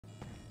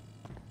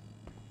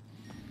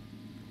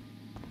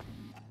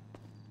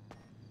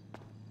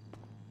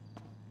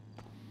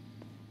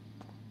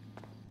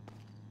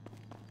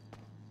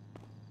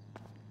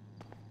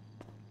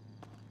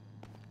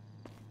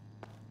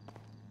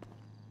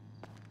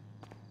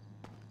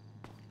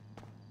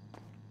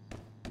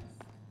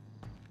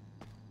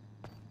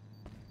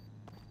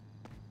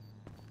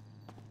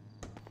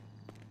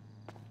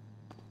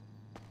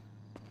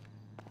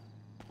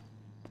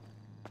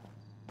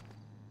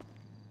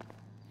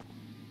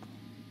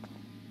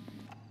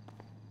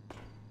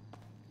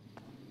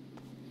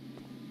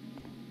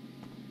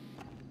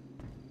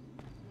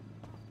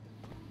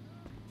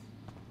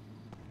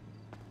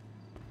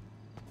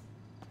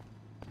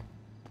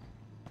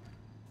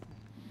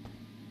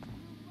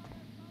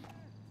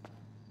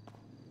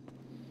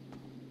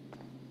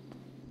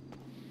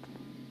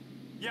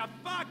You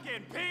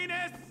fucking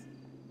penis!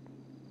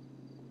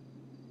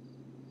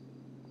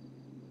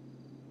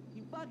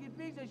 You fucking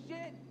piece of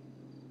shit!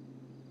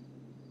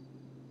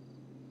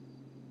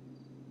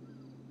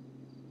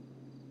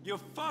 You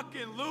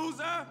fucking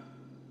loser!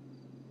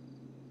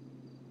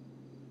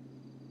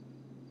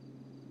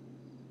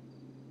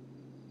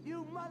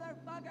 You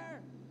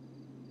motherfucker!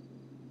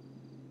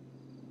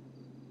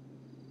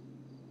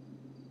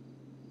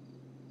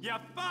 You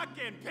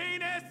fucking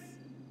penis!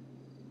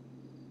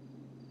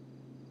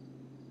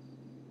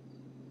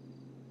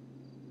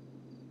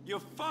 You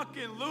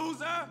fucking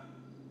loser!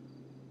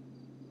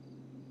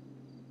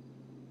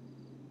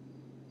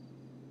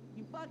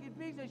 You fucking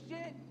piece of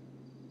shit!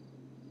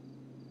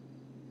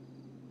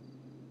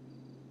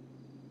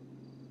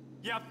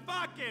 You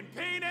fucking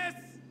penis!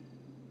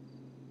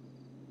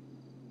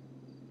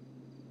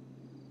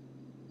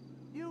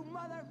 You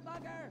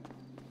motherfucker!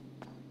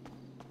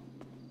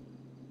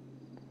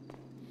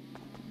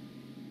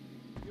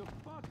 You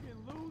fucking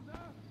loser!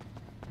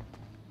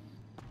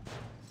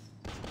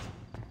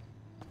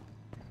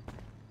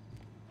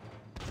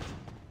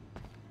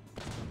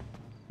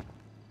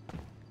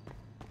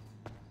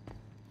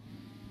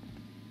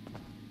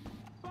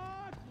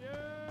 Fuck you!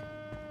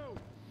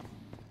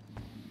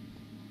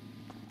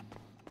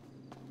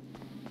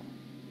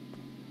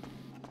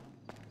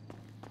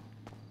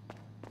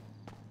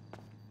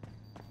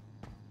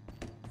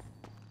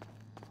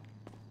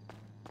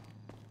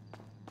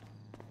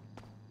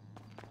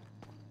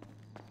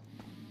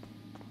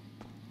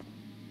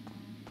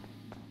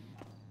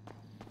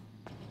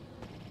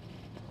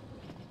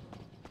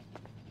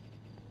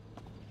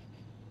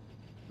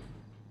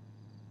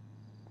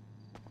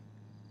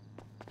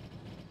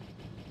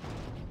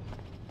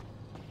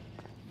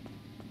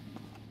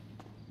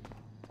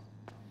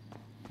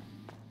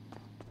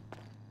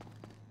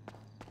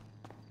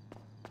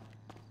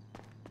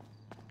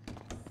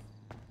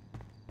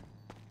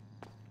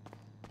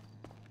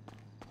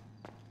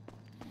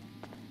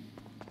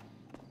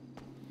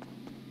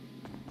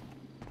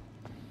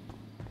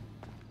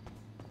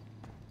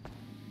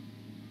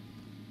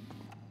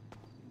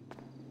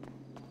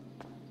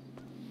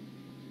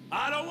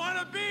 I don't want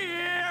to be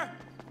here!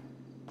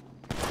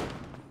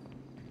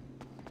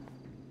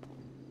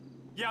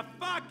 You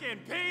fucking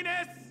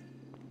penis!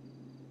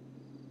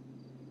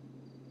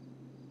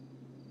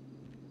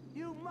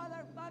 You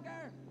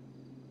motherfucker!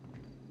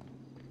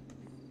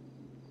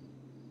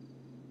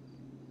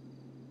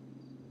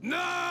 No!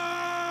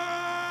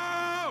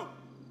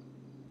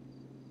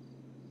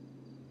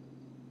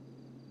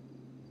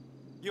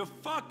 You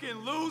fucking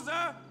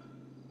loser!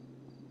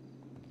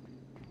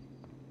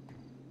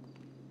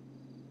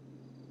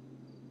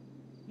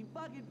 You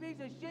fucking piece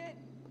of shit!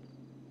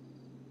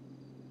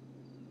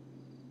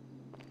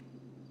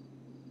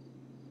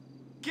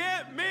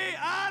 Get me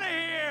out of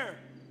here!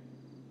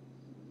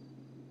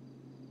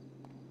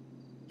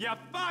 You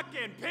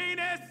fucking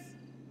penis!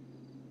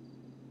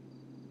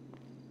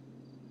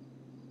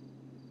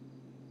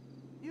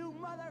 You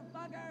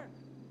motherfucker!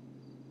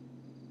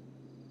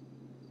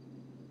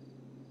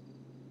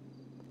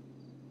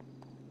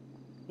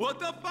 What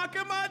the fuck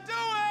am I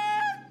doing?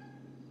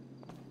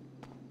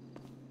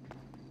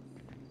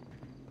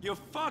 You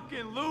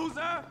fucking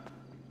loser!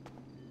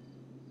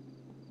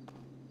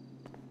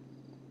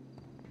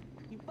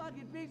 You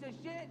fucking piece of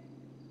shit!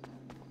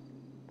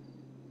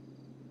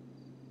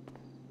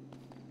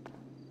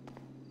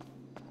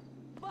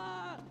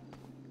 Fuck!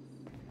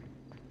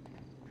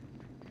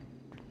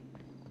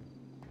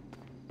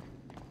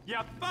 You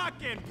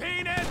fucking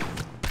penis!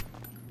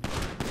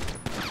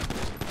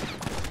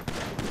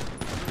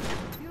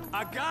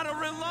 I gotta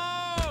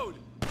reload!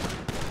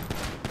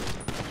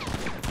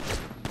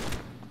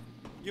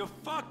 You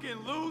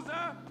fucking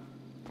loser!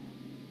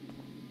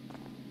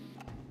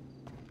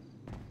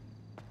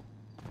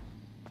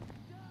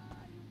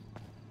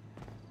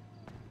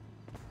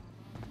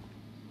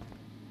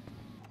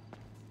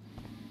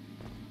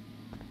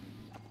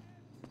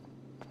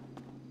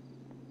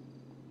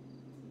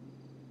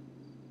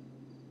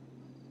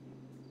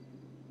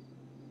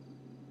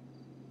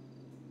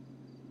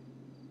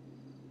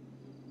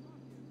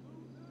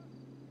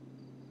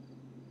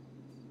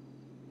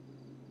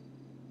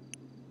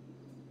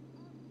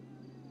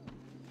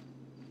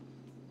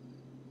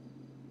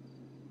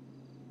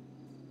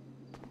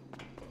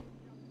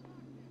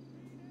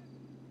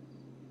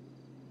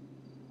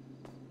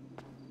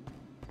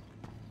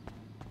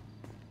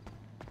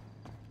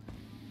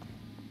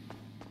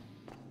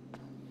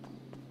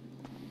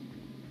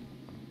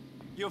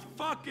 You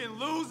fucking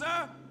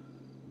loser!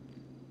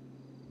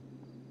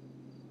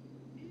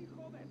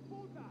 Hijo de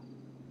puta!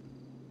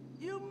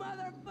 You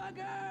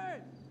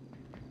motherfucker!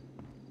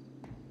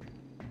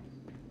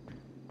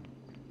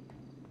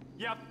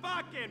 You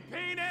fucking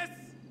penis!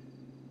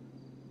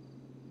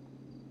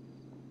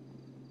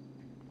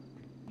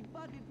 You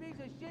fucking piece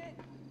of shit!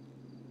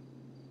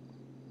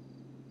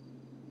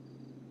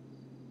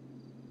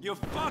 You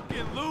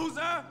fucking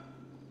loser!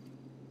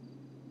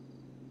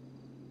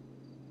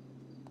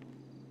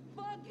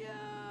 Fuck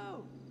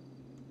you!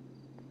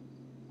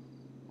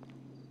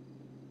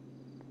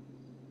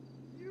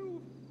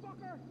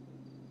 motherfucker!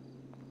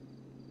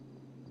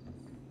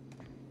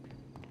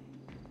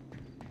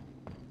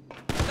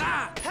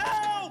 Ah!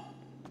 Help!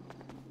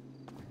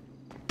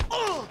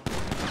 ¡Oh!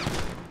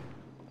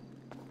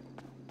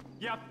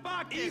 ¡Ya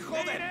fucking ¡Hijo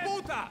de made it!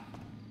 puta!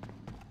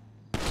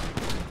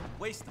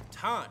 Waste of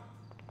time.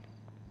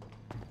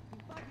 You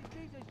fucking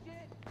piece of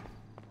shit!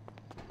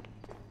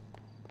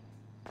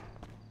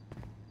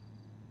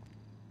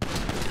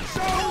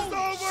 Show's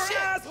over, shit!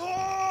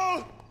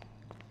 asshole!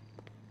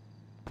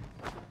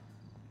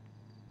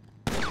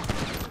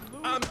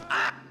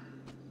 Ah!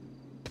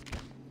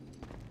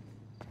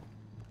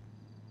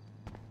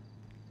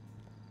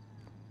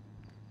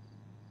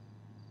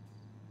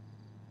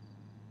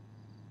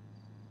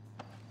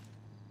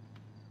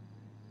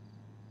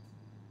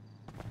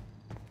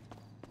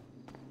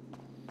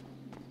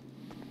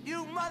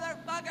 You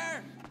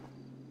motherfucker!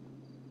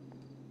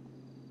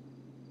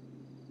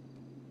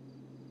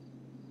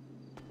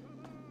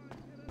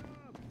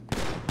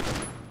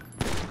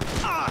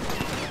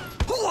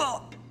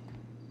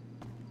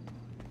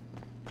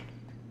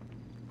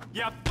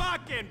 You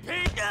fucking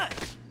pig!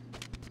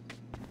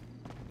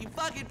 You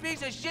fucking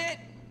piece of shit!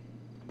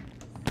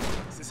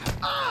 This is...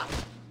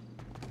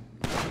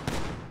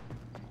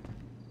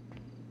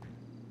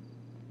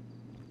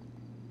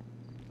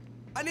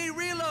 I need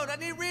reload! I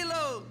need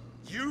reload!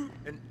 You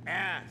an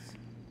ass.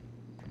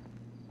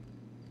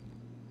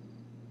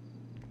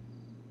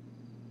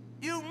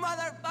 You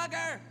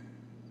motherfucker!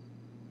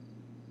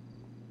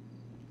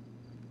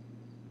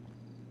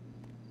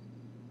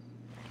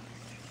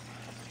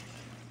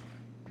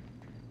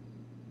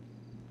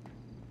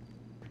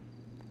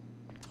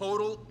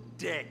 Total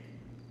dick.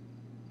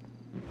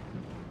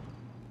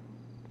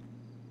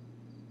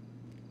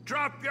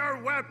 Drop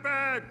your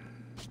weapon!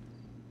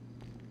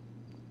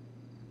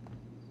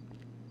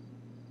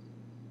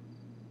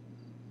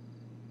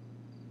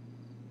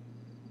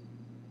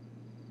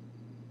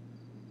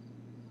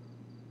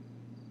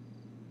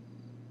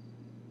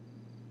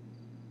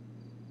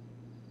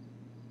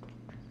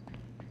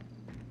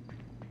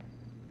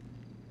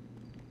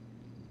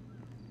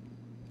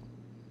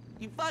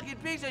 You fucking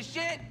piece of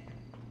shit!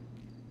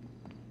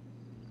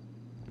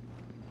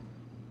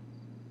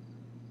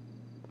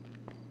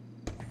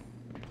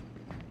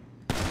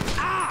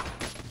 Ah!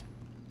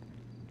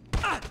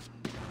 Ah!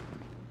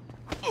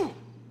 Ooh!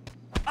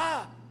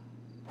 Ah!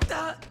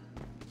 Ah!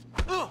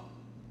 Ooh!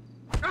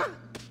 Ah!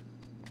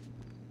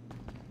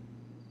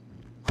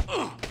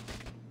 Ooh!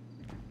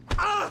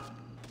 Ah!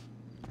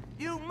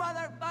 You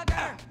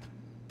motherfucker!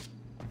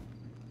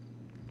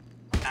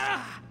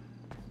 Ah!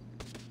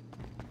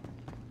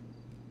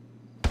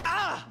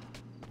 Ah!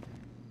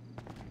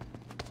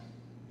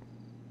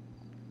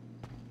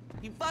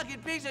 You fucking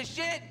piece of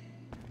shit!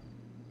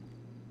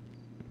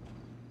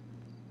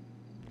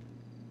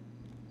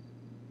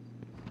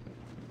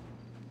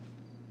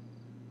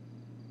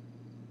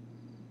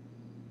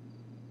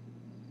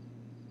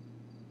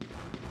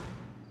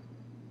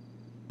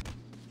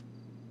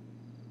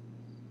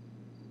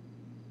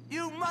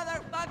 You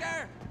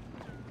motherfucker!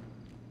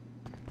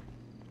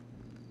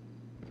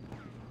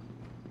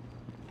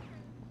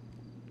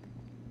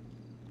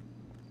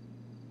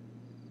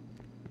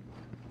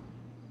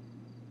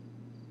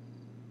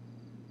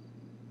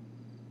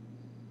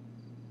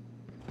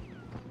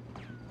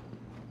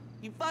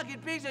 You fucking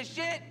piece of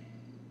shit!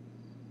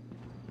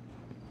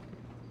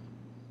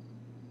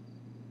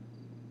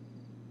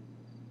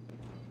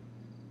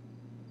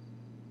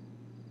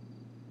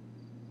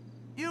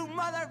 You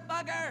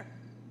motherfucker!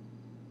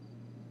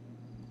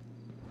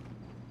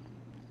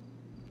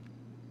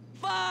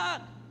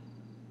 Fuck!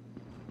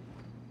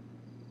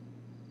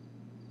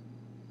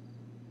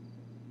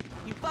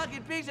 You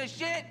fucking piece of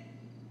shit!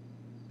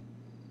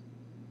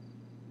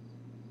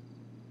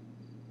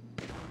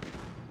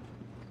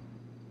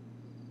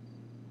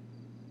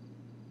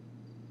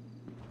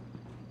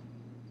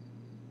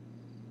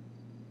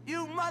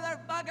 You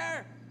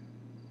motherfucker!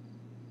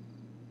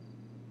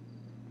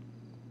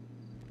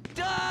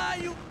 Die,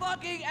 you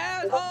fucking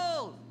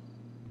assholes!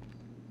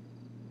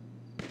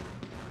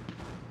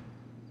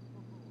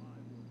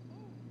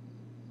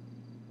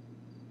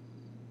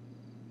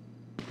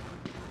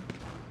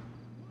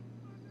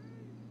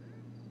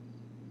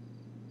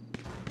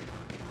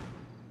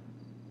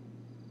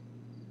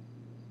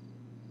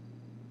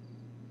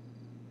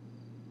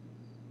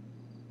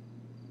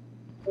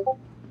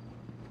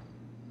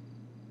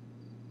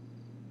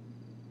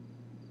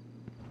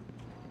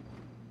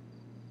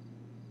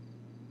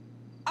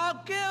 I'll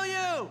kill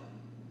you!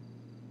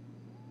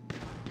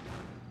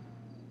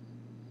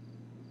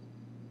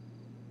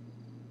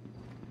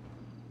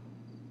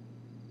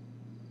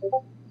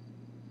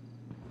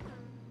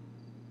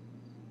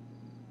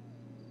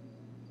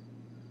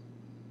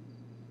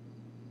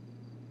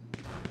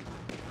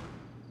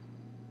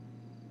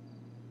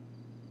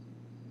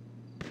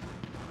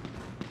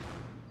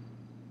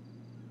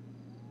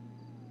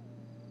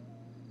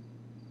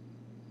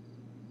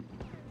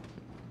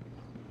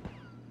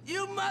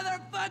 You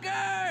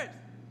motherfuckers!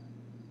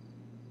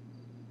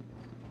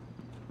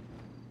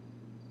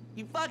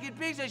 You fucking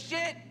piece of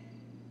shit!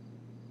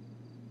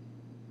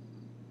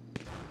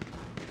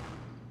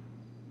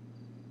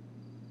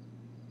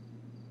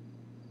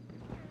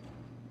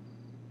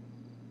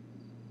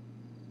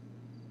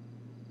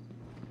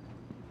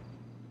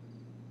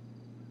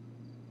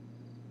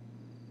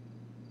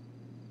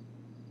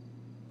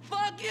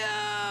 Fuck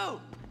you!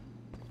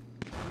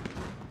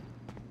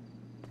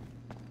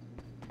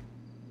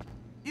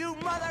 You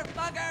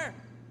motherfucker!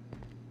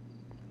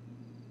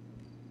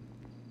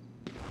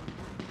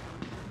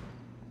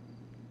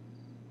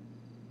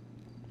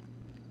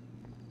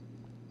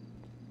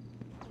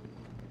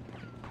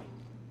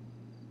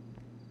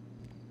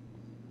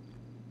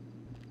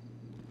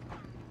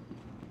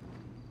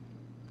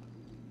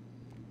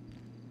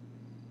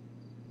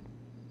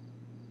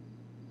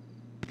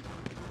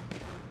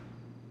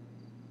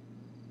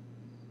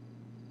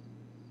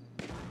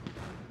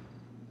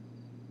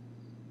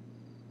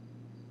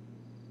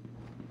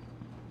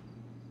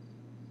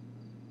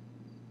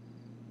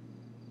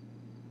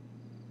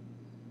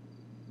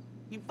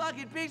 You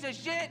fucking piece of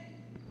shit!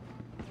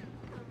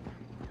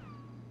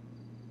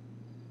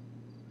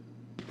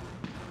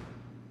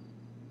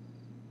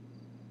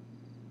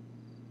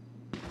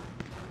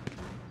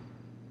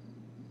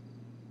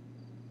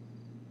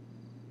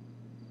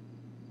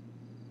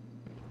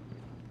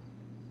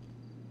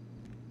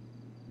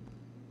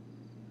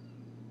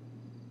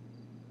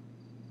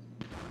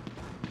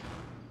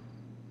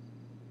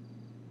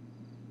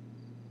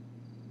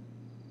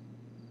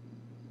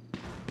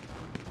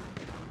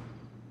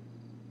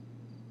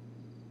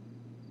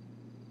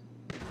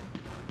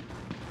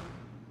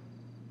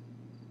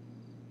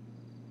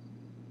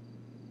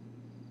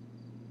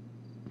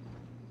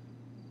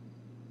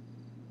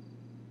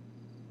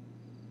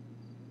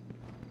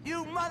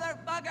 You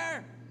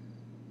motherfucker!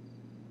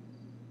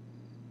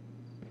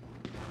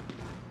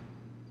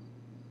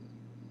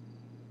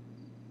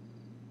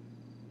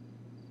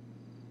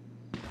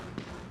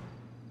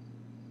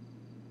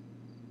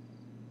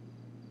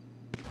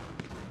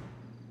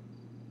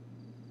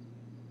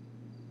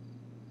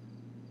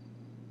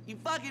 You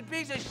fucking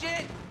piece of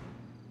shit!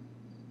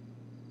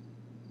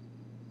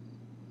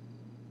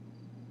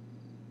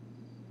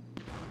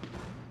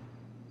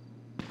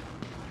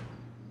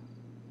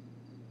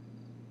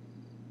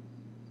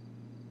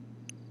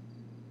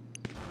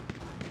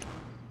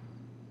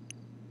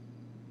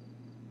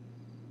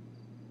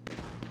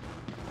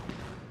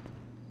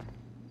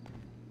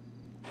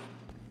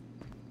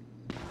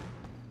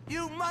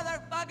 You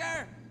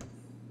motherfucker!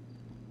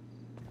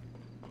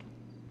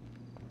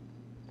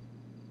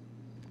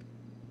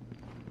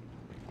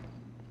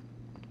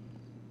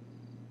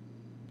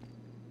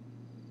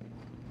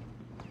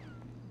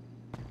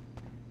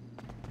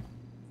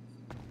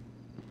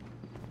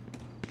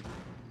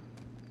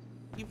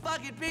 You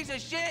fucking piece of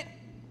shit!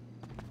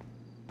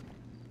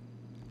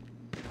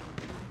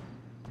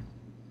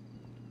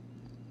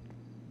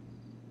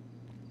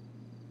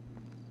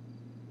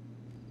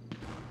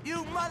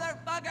 You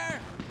motherfucker!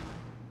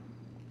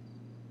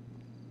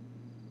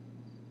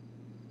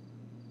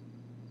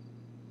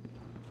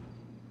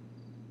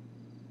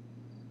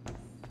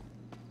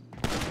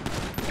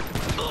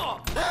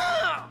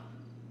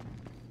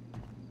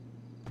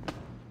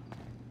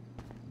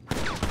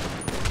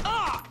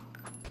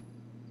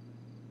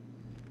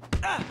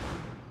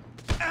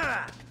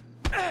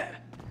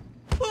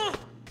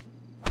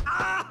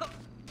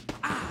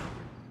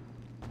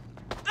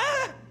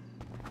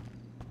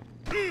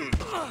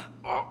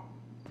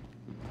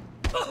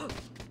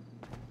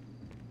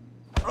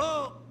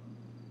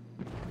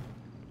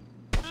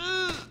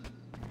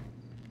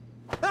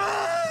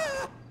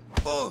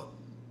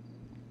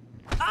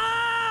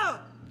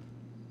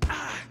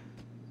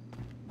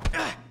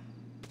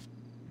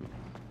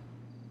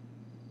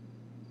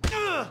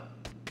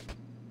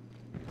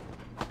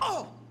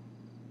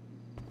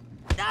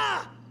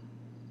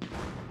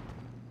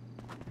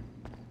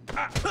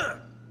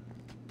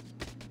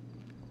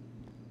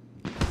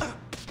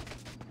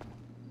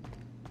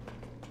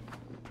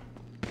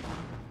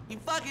 You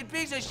fucking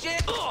piece of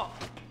shit!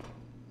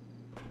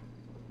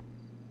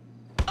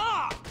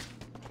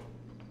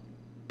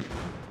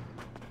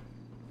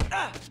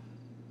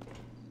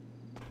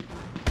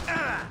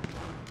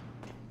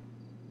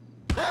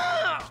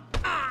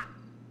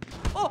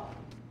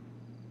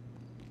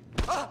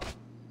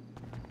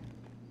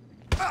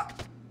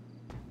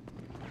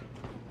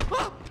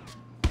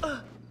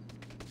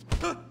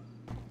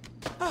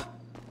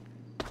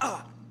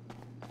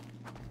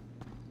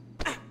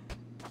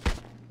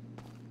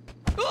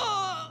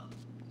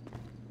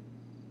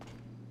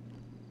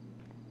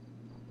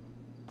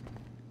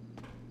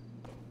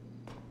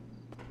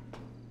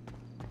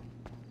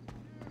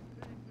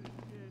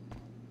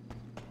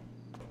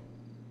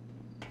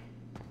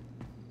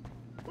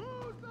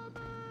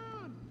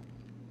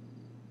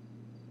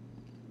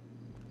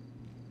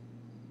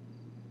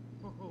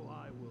 Oh,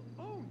 I will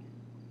own you.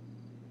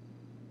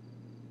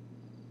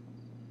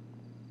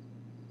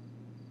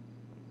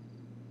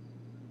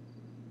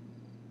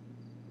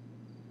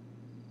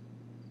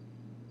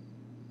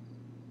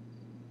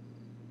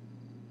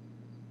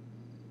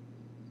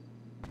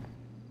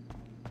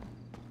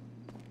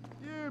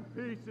 You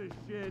piece of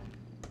shit.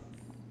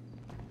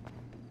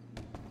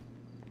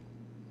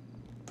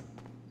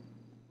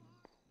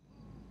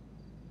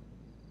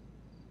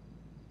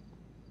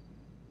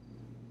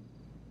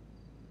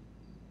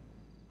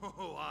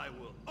 Oh, I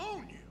will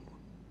own you.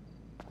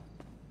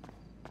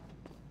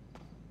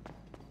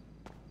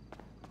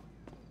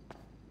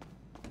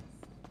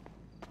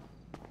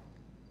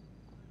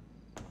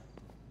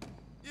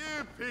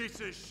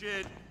 piece of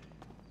shit!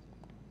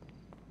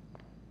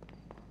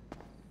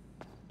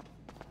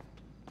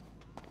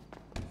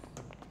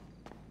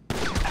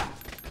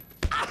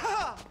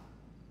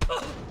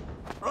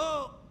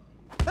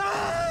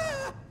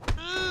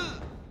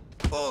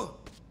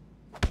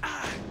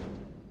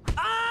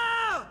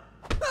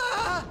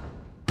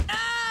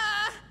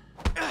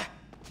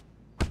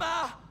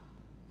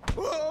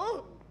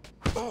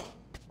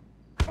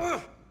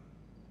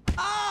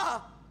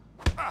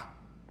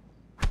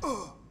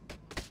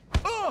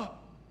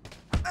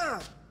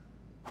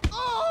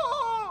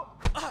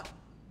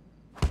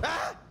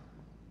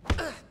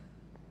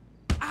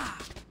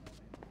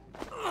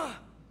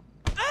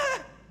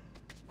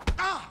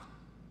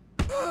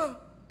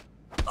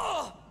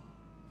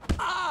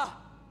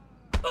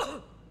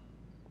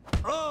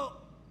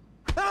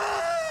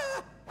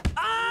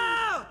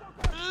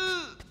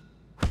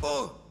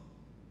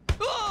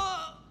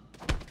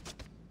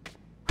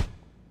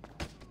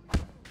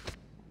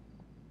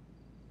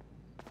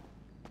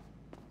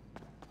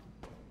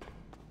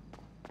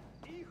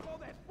 ¡Hijo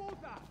de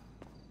puta!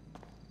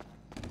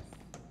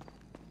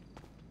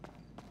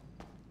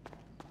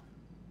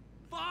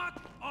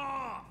 Fuck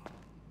off!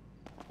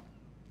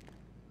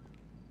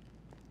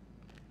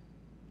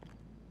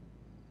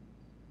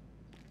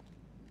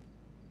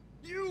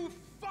 You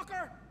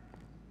fucker!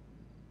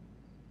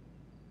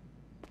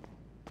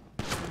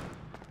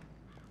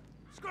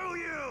 Screw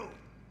you!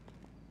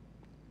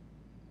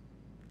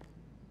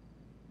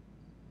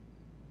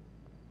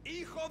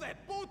 ¡Hijo de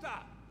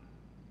puta!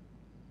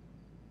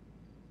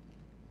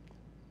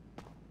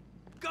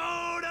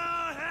 Go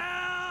to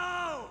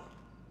hell!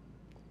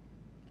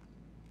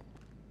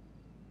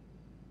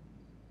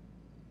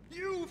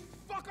 You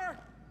fucker!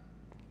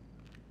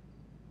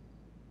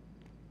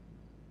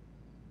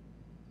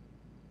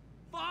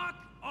 Fuck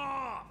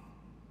off!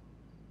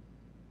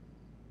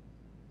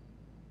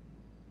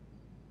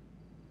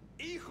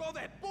 ¡Hijo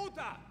de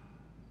puta!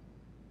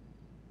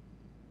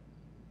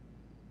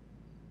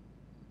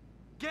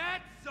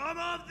 Get some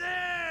of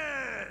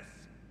this!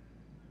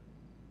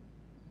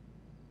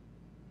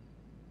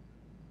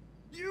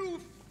 You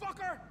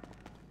fucker!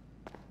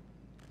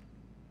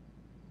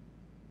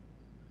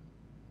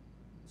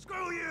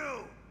 Screw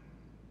you!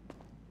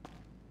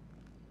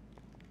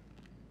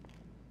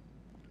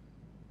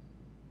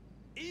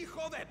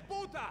 ¡Hijo de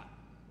puta!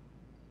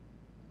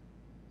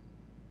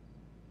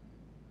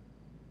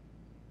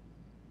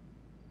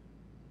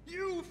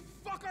 You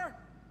fucker!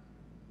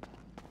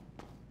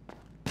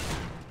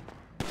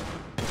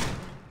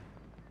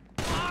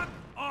 Fuck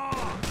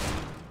off!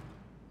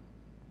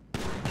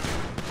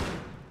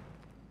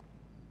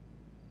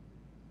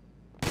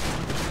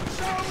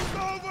 Show's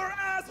over,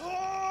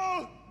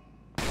 asshole!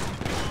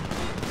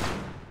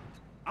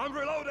 I'm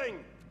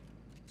reloading!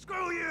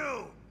 Screw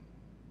you!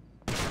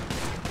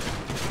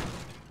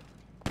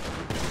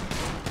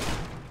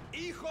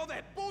 ¡Hijo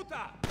de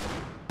puta!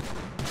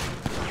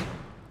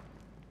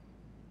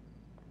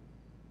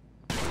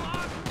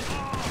 Fuck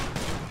off!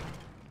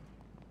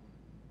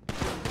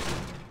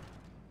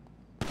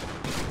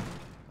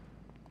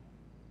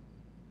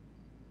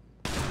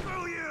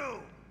 Screw you!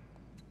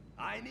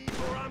 I need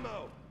more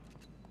ammo.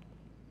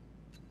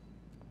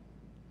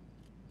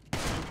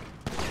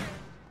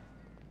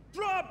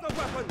 Drop the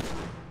weapon!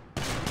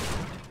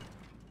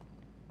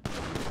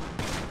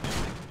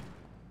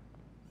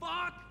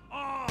 Fuck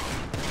off!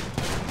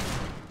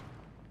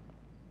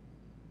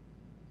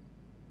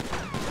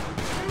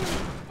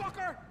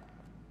 Fucker!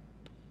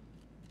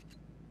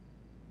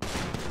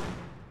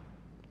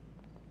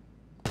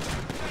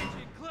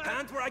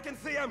 Hands where I can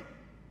see him!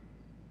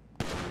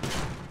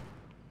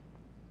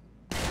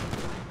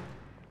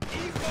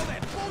 ¡Hijo de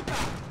puta!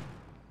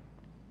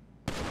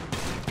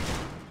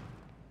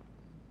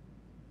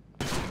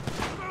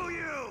 Screw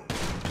you!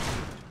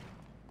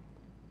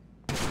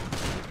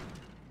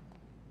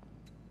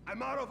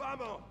 I'm out of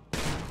ammo!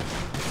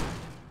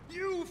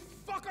 You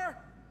fucker!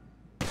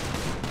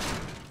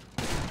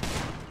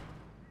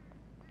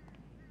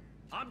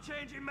 I'm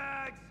changing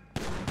mags!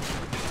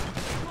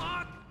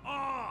 Fuck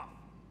off!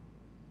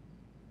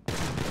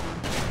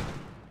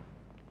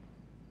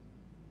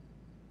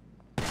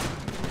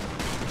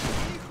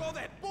 ¡Hijo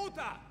de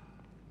puta!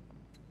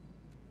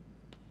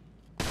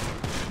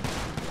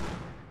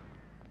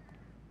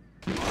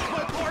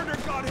 My partner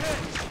got hit!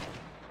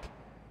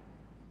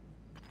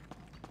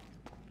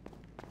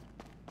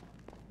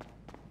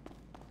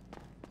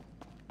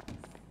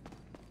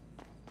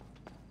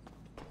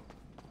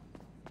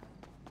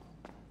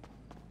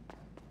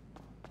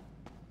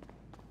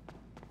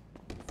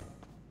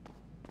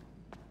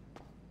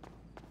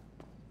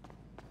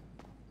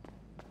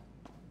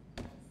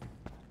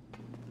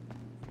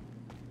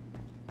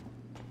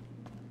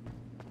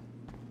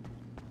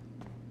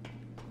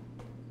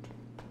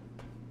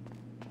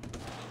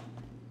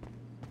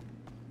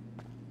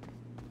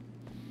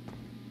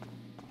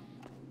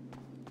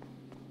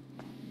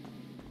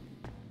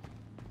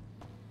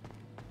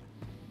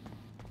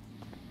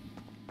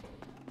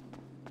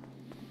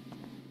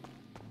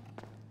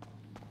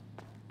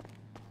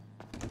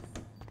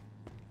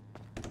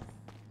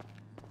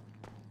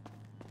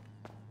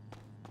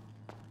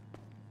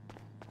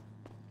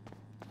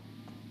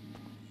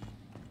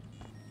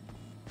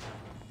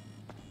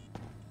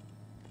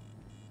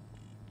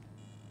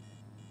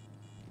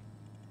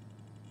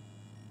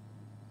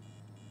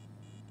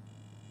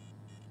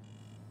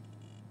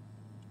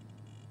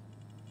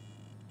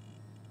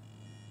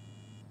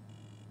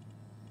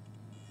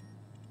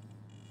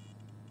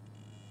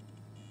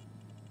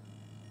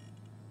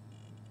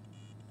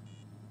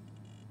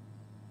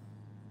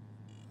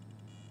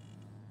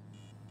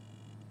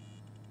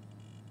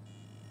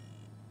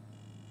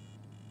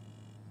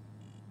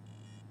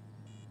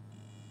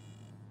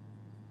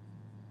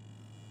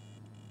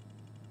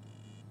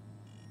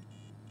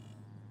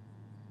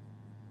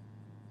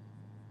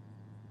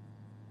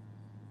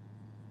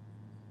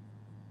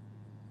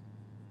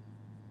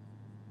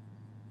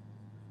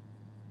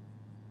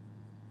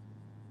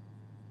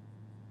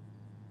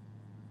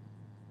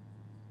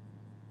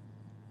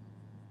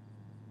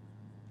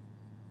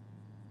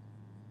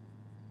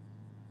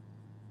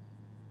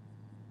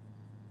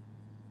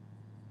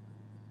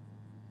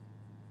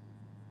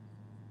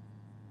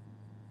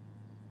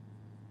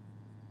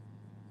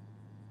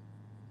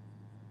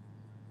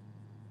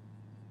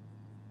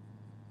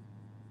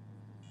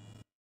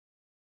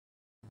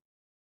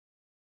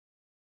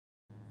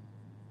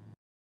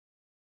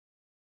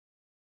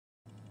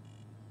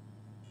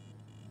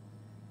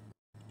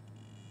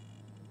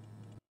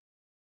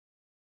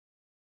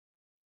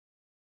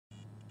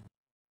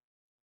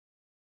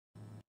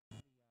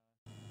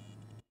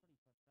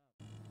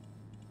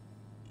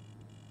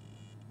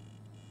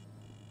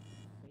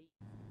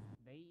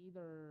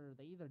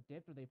 they either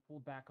dipped or they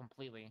pulled back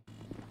completely.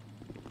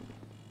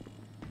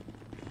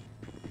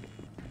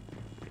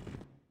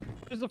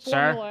 There's the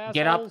Sir, formula,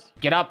 get up, assholes.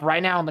 get up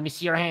right now and let me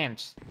see your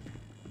hands.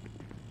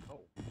 Oh,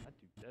 that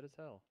dude dead as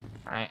hell.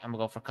 All right, I'm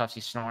gonna go for cuffs.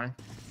 He's snoring.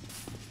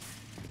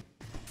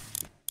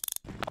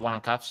 One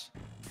on cuffs.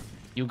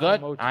 You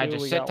good? All right,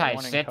 just sit tight.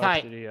 Sit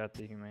tight. At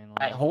the Humane All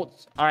right,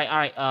 hold. All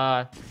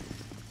right.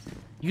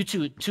 You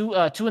two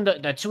in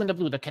the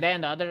blue, the cadet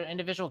and the other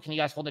individual. Can you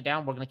guys hold it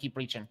down? We're gonna keep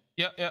reaching.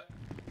 Yep. All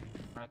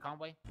right,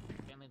 Conway,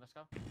 Stanley, let's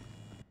go.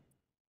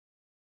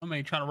 I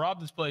mean, trying to rob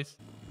this place.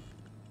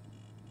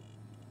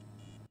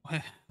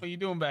 What are you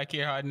doing back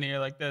here, hiding here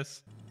like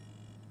this?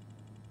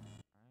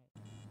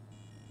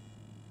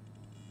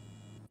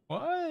 What?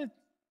 All right,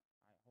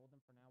 hold them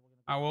for now. We're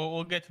gonna. All right,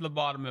 we'll get to the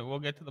bottom of it. We'll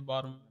get to the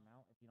bottom. Them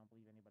out if you don't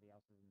believe anybody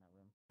else is in that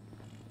room.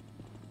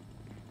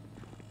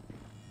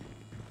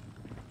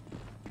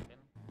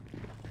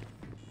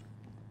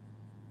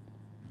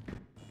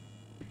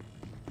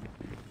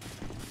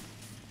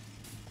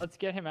 Let's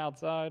get him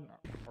outside.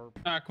 All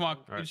right, come on.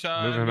 All right,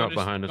 Just, move him go out just-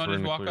 behind us. go We're just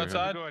gonna walk clear him.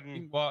 outside. Go ahead and-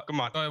 You can walk. come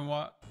on. Go ahead and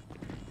walk.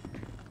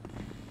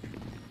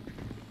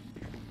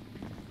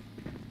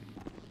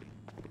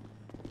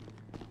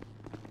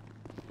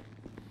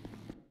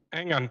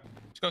 Hang on.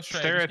 Just go straight.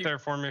 Stay Just right keep- there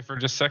for me for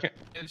just a second.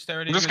 yeah, just stay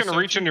right I'm just here. gonna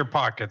reach in your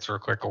pockets real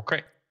quick,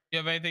 okay? You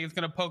have anything that's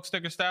gonna poke,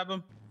 stick, or stab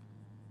him?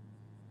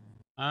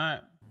 All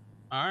right.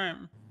 All right.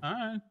 All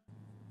right.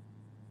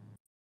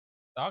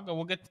 I'll go.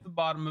 We'll get to the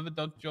bottom of it.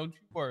 Don't you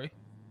worry.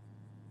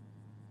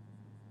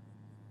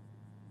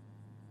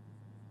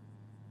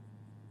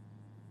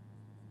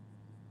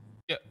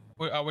 Yeah,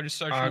 we're just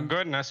searching. Go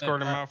ahead and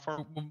escort him out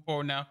for. Move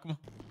forward now. Come on.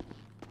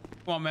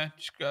 Come on, man.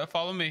 Just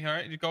follow me. All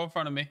right. Just go in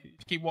front of me.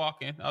 Just keep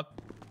walking. I'll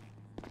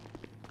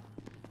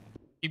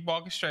keep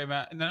walking straight,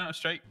 man. No,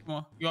 straight. Come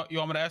on. You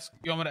want me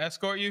to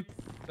escort you?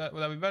 Would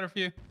that be better for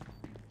you?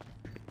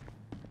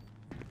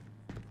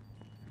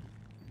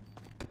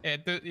 Yeah,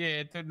 through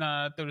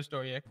the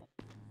store. Yeah. Cool.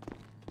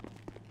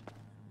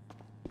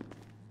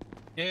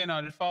 Yeah,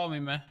 no, just follow me,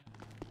 man.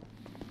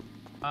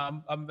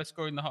 I'm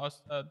escorting the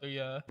house.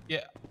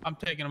 Yeah, I'm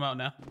taking him out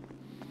now.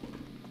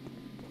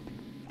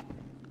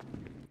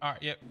 All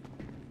right. Yep.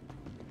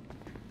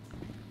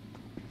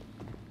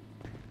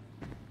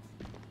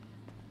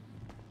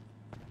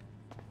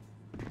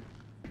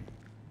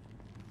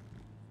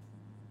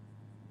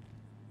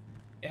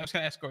 Yeah, I was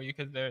gonna escort you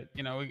because they're,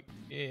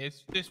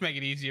 it's just make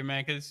it easier,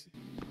 man. Cause.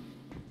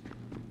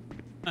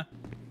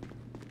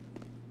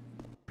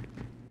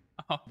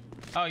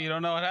 Oh, you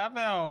don't know what happened?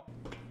 Oh.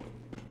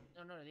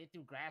 No, they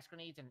threw grass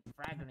grenades and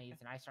frag grenades,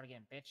 and I started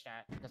getting bitched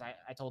at because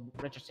I told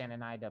Richardson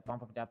and I to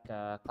bump it up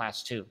to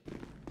class 2.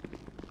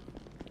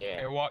 Yeah.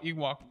 Here, you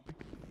walk.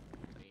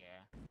 So,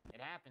 yeah, it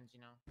happens,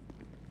 you know.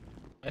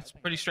 It's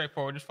pretty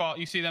straightforward. Just follow.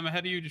 You see them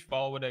ahead of you? Just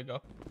follow where they go.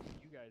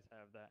 You guys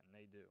have that, and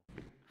they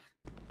do.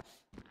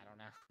 I don't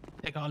know.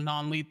 Take on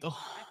non-lethal.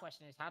 My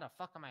question is, how the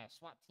fuck am I a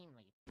SWAT team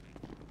lead?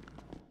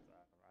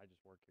 I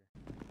just work here.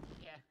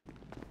 Yeah.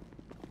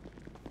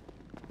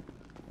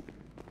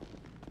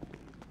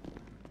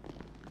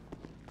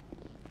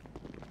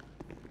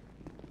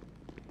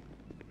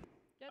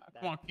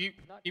 Come on, keep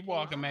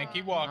walking, man.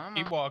 Keep walking.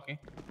 Keep walking.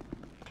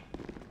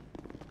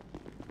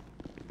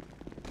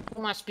 Who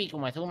am I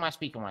speaking with? Who am I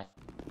speaking with?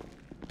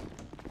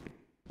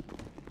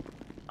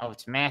 Oh,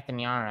 it's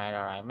Anthony. All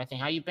right. Anthony,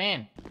 how you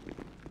been?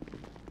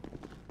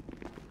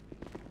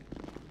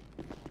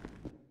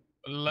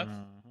 Left.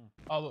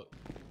 Oh, look.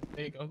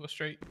 There you go. Go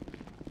straight.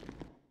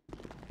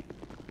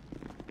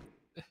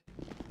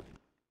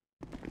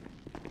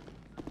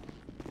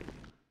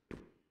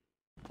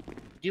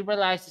 You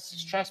realize this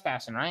is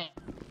trespassing, right?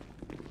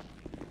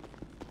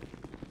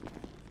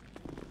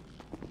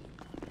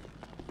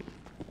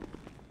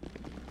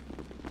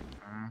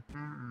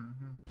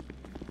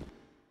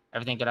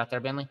 Everything good out there,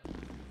 Bentley?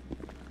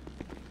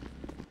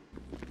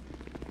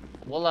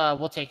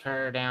 We'll take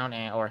her down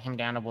or him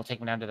down, and we'll take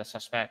him down to the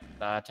suspect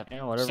to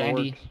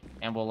Sandy, works.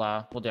 and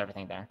we'll do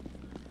everything there.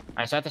 All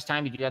right. So at this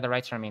time, you do have the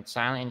right to remain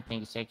silent. Anything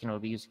you say can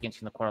be used against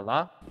you in the court of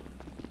law.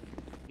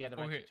 You have the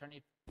right to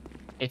attorney.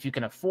 If you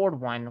can afford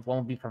one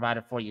will be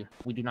provided for you.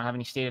 We do not have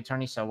any state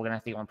attorneys, so we're gonna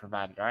have to get one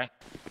provided. All right.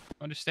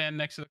 I'm gonna stand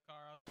next to the car.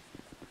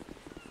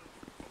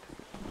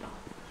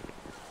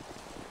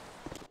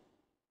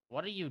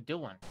 What are you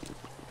doing?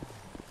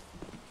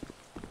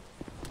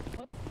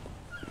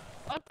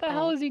 What the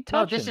hell is he No,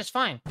 touching? this is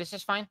fine. This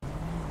is fine.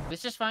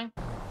 This is fine.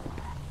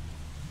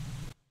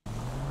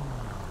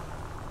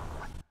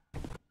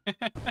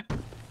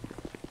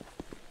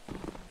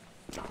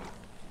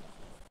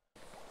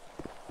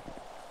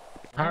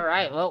 All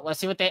right. Well, let's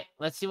see what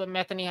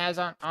Metheny has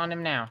on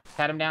him now.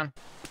 Pat him down.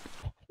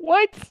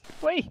 What?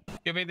 Wait. You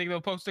have anything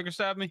that'll poke, stick, or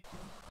stab me?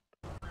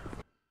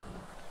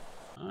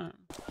 Alright.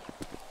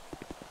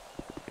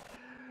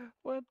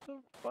 What the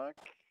fuck?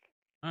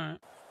 Alright.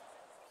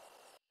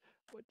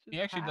 What just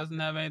He actually doesn't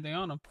have anything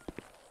on him.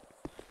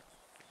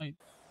 Wait.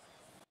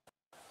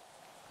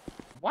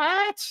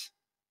 What?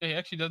 Yeah, he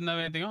actually doesn't have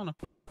anything on him.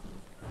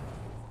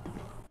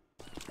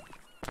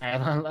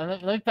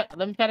 Alright, let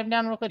me pat him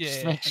down real quick,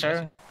 just to make I got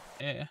sure.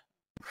 you. Yeah.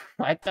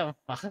 What the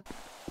fuck?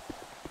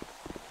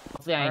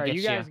 Hopefully I didn't Alright, get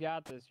you you. guys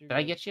got this. You're Did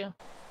I good. get you?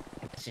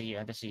 I see you.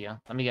 I see you.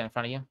 Let me get in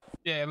front of you.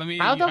 Yeah, let me.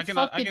 How the I can,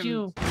 fuck I did can,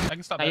 you? I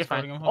can stop No, you're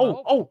escorting fine. him. Hold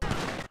on. Oh.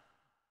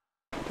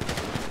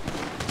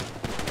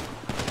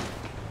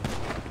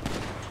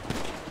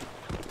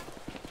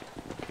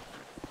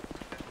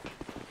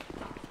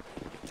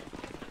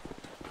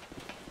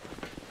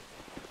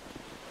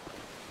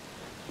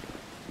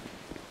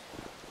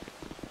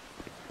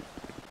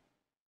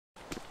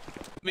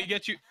 Let me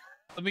get you.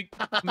 Let me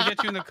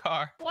get you in the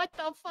car. What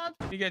the fuck?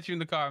 Let me get you in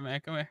the car, man.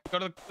 Come here. Go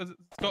to the. Let's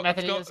go.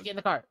 Method, Let's go. let's get in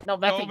the car. No,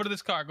 Go Method. over to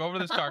this car. Go over to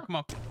this car. Come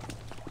on.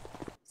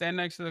 Stand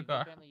next to the You good,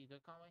 car. Bentley? You good,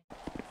 Conway?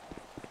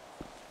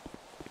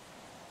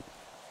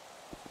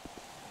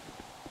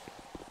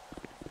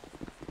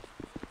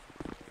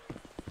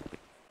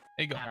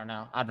 There you go. I don't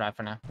know. I'll drive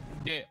for now.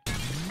 Yeah.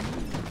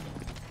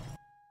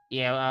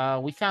 Yeah,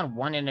 we found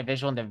one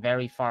individual in the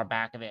very far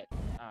back of it,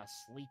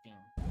 sleeping.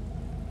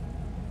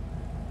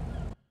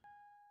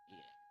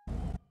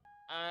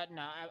 Yeah.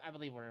 No, I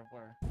believe we're,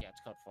 yeah, it's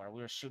code 4.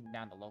 We were shooting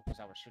down the locals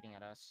that were shooting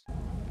at us.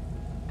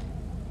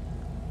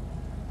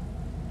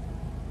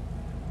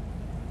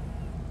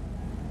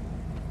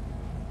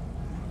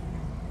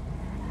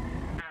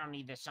 I don't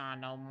need this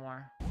on no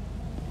more.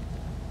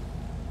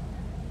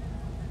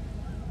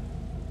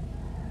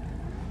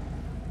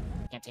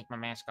 Can't take my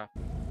mask off.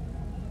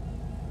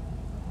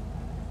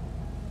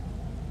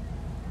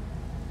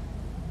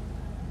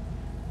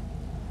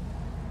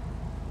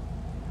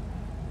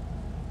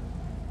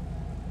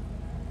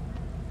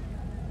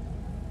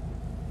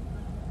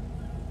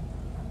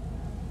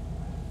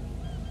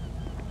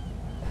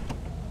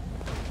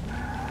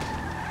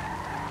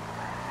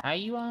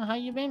 How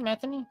you been,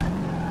 Methany?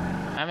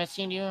 I haven't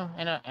seen you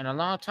in a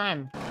long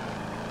time.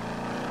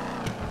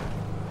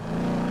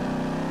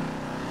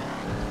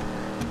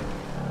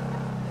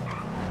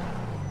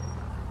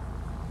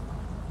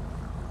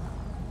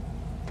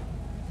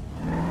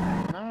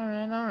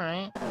 All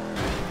right.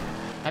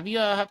 Have you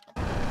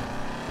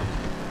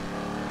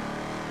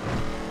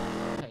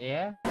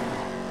yeah?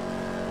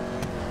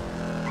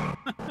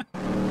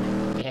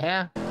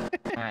 Yeah?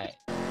 Alright.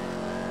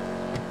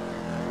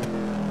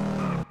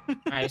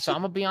 Alright, so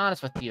I'm gonna be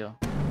honest with you.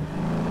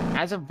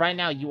 As of right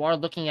now, you are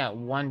looking at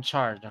one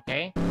charge,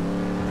 okay?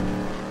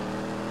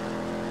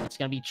 It's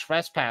gonna be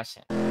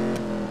trespassing.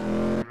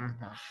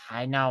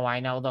 I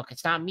know. Look,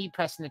 it's not me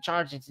pressing the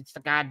charges. It's the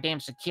goddamn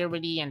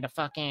security and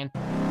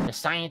the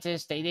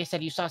scientists. They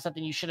said you saw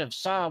something you should have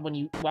saw when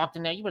you walked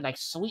in there. You were like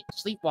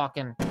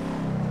sleepwalking.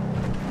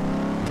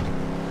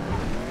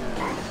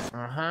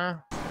 Uh-huh.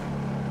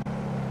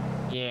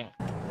 Yeah.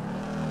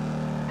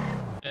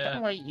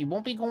 Don't worry, you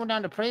won't be going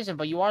down to prison,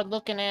 but you are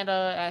looking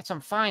at some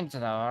fines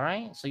though,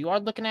 alright? So you are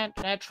looking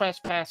at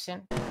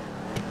trespassing. I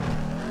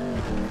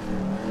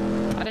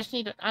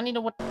need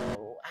to what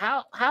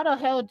how the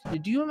hell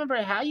do you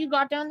remember how you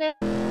got down there?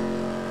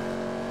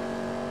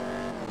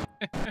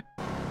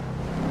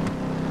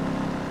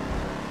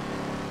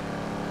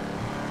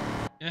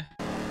 Yeah.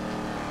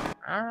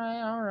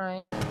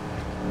 Alright.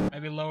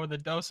 Maybe lower the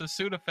dose of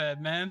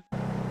Sudafed, man.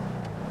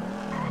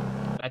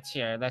 Let's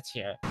hear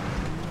it.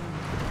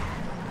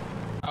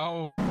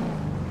 Oh.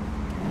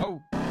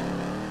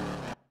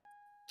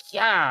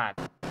 God.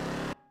 Are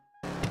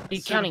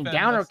you counting Sudafed,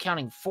 down or that's-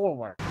 counting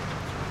forward?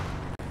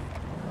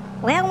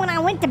 Well, when I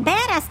went to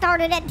bed, I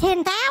started at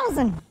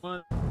 10,000.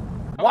 What?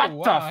 What Oh, the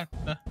wow.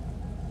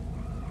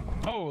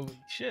 Holy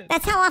shit.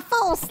 That's how I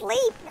fall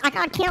asleep. I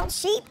gotta count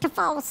sheep to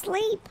fall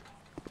asleep.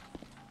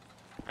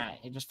 Alright,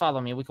 just follow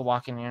me. We can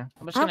walk in here.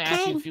 I'm just gonna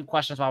ask you a few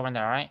questions while we're in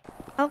there, alright?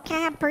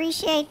 Okay, I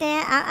appreciate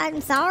that.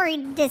 I'm sorry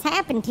this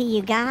happened to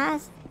you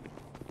guys.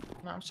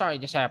 No, I'm sorry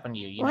this happened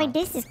to you. You Wait, know.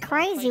 this is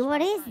crazy.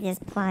 What is this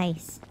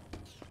place?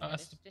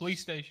 That's the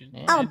police station.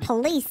 Yeah. Oh,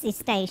 police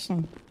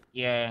station.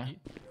 Yeah.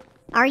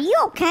 Are you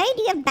okay?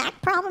 Do you have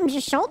back problems?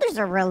 Your shoulders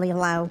are really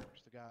low.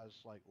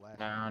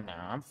 No,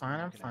 I'm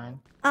fine.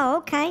 Oh,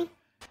 okay.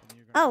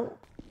 Oh,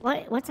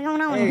 what's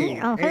going on in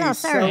here? Oh, hello,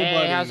 sir.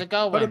 Hey, how's it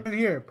going? Put him in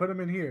here. Put him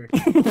in here.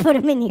 Put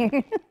him in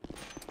here.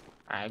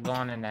 Alright, go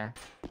on in there.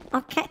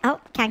 Okay. Oh,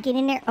 can I get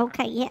in there?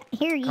 Okay, yeah.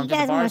 Here, you Come to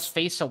guys the bars, must...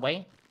 face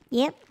away.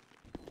 Yep.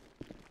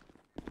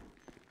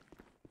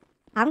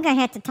 I'm gonna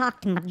have to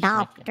talk to my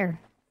doctor.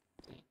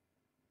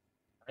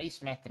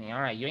 Race Methany.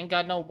 Alright, you ain't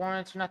got no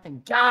warrants or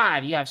nothing.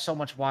 God, you have so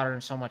much water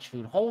and so much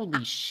food.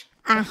 Holy sh...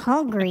 I'm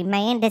hungry,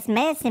 man. This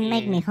medicine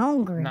make me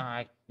hungry.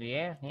 Nah,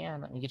 yeah.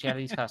 Let me get you out of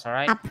these cuffs,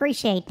 alright? I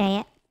appreciate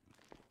that.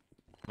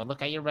 But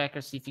look at your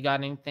record, see if you got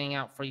anything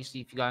out for you,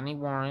 see if you got any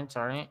warrants,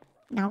 alright?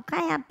 Okay,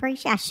 I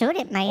appreciate. I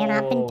shouldn't, man.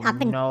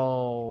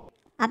 No.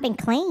 I've been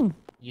clean.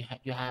 You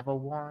have a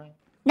warrant?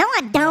 No,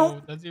 I don't.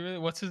 Oh, does he really?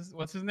 What's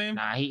his name?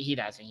 Nah, he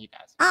doesn't.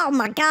 Oh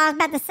my God! I was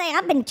about to say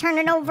I've been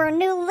turning over a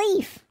new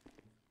leaf.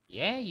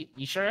 Yeah,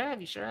 you sure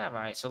have.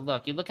 Alright, so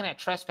look, you're looking at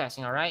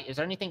trespassing, alright? Is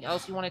there anything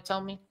else you want to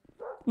tell me?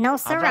 No,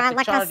 sir.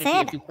 Like I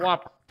said.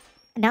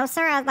 No,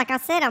 sir. Like I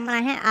said, I'm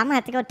gonna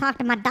have to go talk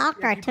to my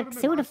doctor. I took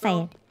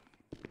Sudafed.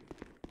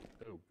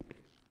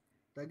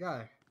 That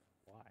guy.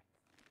 Why?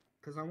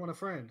 Because I want a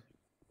friend.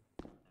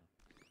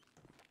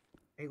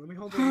 Hey, let me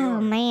hold Oh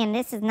the man,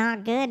 this is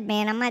not good,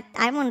 man.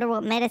 I wonder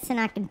what medicine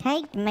I can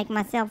take to make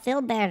myself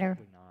feel better.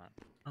 Probably not.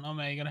 I don't know,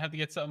 man. You're gonna have to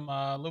get something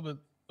a little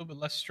bit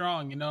less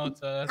strong. You know,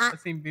 that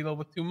seems to be a little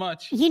bit too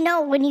much. You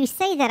know, when you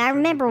say that, I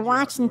remember Did you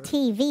ask watching for it?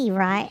 TV,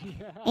 right?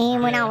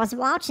 And when I Yeah. was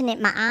watching it,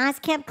 my eyes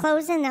kept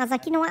closing. And I was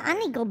like, you know what? I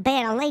need to go to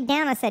bed. I laid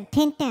down. I said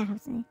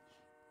 10,000.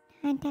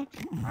 All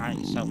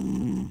right, so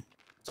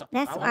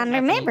That's I I want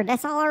remember.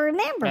 That's all I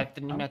remember.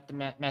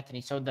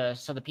 Methany. So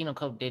the penal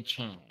code did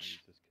change.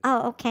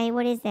 Oh, okay.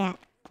 What is that?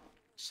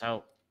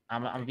 So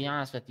I'm gonna be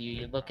honest with you.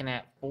 You're looking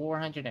at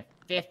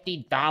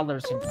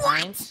 $450 in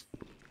fines.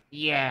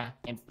 Yeah,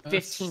 in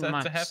 15 That's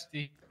months. a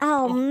hefty.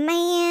 Oh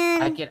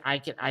man.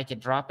 I could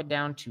drop it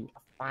down to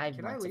 5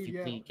 Can I months if leave you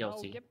yet? plead No,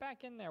 guilty. get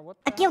back in there. What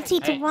A the guilty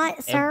hell? to Hey, what,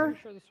 hey, sir? I'm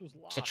sure this was To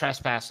locked.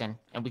 trespassing,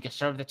 and we can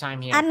serve the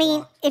time here. I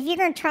mean, if you're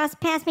gonna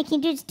trespass me,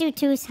 can you just do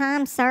 2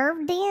 time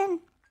served then?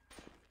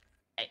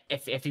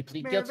 If you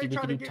plead Man, guilty, they we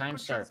try can to do get time for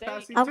served.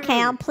 trespassing Okay, too.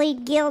 I'll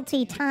plead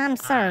guilty. Time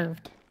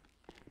served.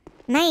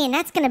 Man,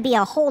 that's gonna be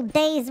a whole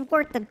day's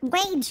worth of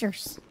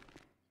wagers.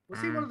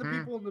 Was he one of the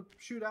people in the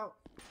shootout?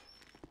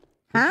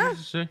 Huh?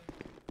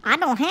 I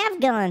don't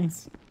have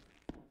guns.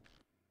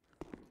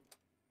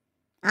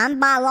 I'm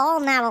by law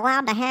not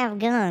allowed to have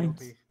guns.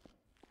 Guilty.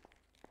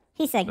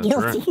 He said That's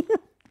guilty.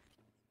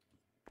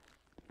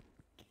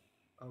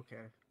 Okay,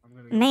 I'm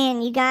gonna. Go.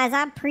 Man, you guys,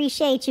 I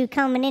appreciate you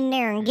coming in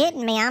there and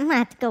getting me. I'm gonna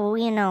have to go,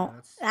 you know,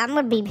 I'm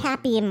gonna be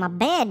happy in my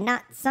bed,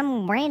 not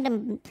some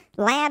random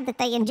lab that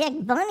they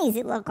inject bunnies,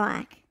 it look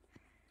like.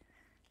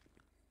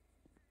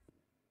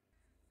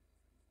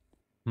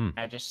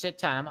 Just sit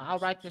tight. I'll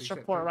write this So you said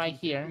report right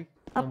here.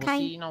 1350? And we'll Okay.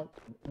 see, you know,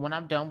 when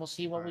I'm done, we'll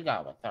see what we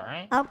got with it, all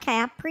right? Okay,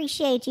 I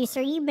appreciate you,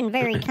 sir. You've been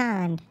very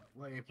kind.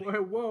 Wait,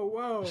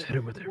 whoa. Just hit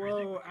him with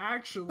everything. Whoa,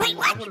 actually, Wait, I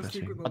what? want to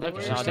speak with the Oh, they're,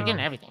 lawyer. they're now. getting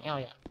everything. Oh,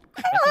 yeah.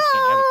 They're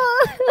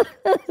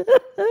getting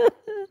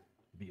everything.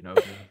 Being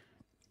open.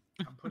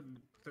 I'm putting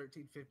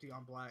 1350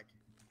 on black.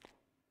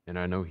 And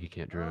I know he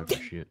can't drive for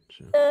shit,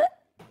 so.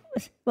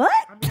 What?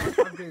 I mean,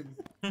 I've been,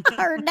 I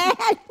heard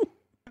that.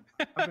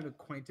 I've been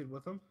acquainted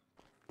with him.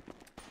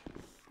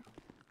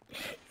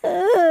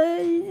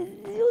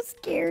 I'm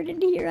scared in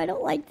here. I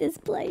don't like this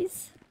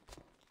place.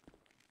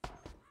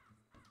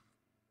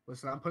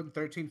 Listen, I'm putting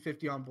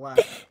 1350 on black.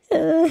 I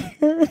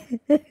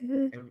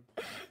And,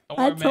 Don't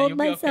worry, man, told you'll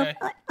be myself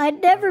okay.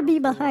 I'd never be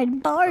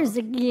behind bars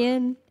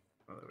again.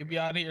 You'll be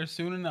out of here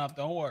soon enough.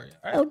 Don't worry.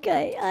 All right.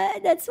 Okay,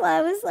 that's why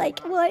I was like,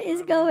 what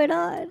is going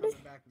on?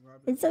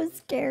 I'm so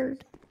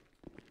scared.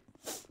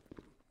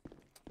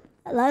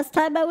 Last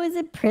time I was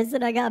in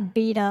prison, I got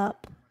beat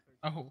up.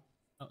 Oh,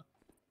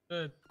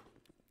 good.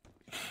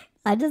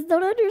 I just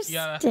don't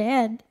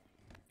understand.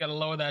 Gotta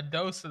lower that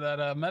dose of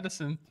that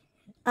medicine.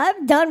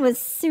 I'm done with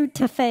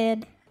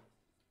Sudafed.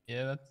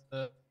 Yeah,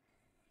 that's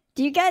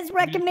Do you guys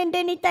recommend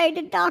anything?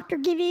 Did doctor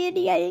give you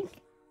anything?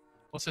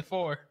 what's it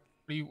for? What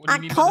do you A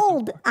need medicine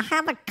cold. for? I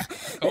have a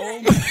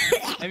Cold?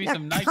 Maybe A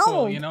some NyQuil.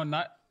 cold. You know,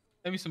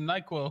 maybe some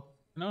NyQuil.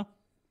 You know,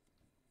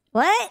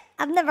 What?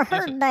 I've never Yes,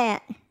 heard sir.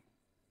 that.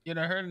 you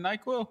ever heard of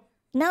NyQuil?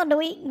 No,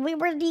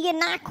 where do you get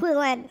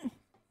NyQuil at?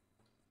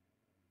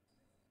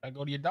 I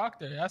go to your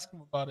doctor. Ask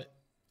him about it.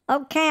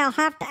 Okay, I'll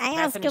have to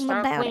ask Methany, him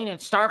start about cleaning.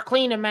 Start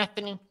cleaning,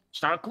 Methany.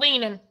 Start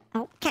cleaning. it.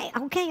 Okay,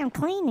 I'm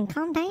cleaning.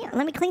 Calm down.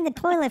 Let me clean the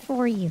toilet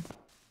for you.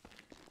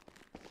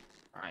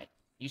 All right.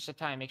 You sit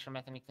tight and make sure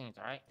Methany cleans,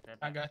 all right?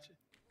 I got you.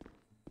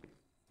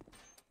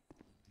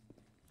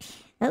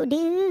 Oh,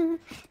 dude.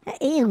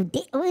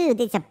 Ew,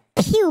 there's a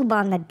pube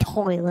on the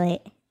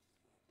toilet.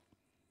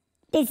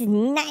 This is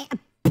not...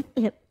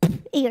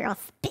 Here, I'll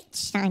spit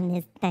shine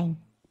this thing.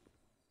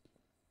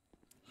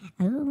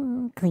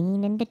 Oh,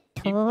 cleaning the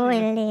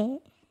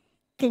toilet.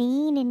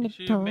 Cleaning the You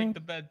should toilet. make the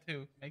bed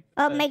too. Make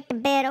the Oh, bed. make the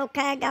bed.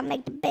 Okay, I gotta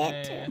make the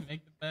bed Yeah, too.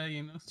 make the bed.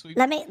 You know, sweep.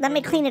 Let me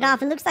rub clean it bed.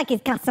 off. It looks like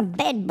it's got some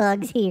bed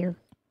bugs here.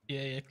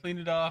 Yeah, clean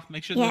it off.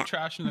 Make sure Yeah. there's no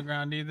trash in the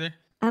ground either.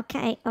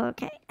 Okay.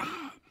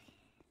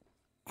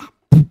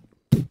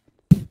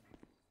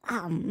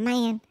 Oh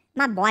man,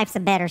 my wife's a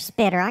better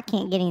spitter. I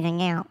can't get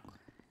anything out.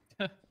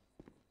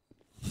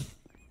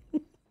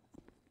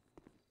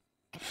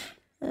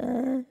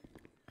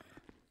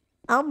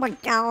 Oh my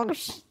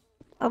gosh.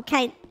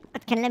 Okay,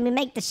 can let me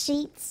make the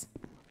sheets?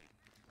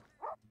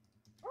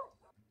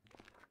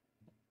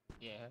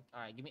 Yeah.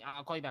 All right.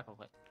 I'll call you back real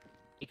quick.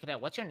 Hey,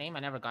 Cadet, what's your name? I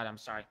never got it. I'm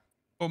sorry.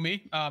 Oh,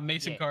 me?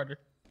 Mason Yeah. Carter.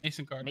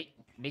 Mason Carter.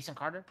 Mason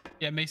Carter?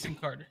 Yeah, Mason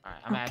Carter. All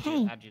right. I'm gonna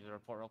Okay. add you to the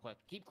report real quick.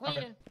 Keep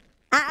cleaning.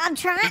 I'm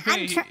trying.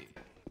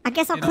 I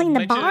guess I'll you know, clean the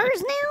make sure-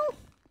 bars now?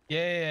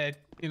 Yeah,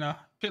 you know,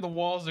 sure the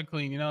walls are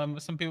clean. You know,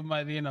 some people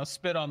might, you know,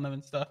 spit on them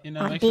and stuff. You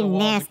know, Oh, make sure the them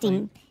walls are nasty,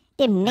 clean.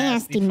 them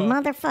Nasty nasty fuck.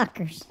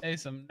 motherfuckers. Hey,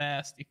 some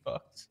nasty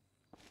fucks.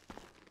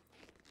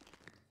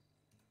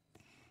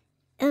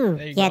 Ooh,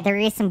 There you yeah, go. there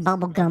is some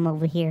bubble gum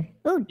over here.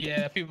 Ooh,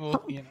 Yeah,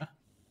 people, you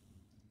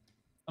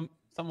know,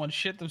 someone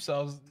shit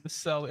themselves in the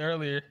cell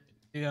earlier,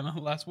 you know,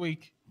 last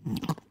week.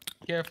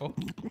 Careful.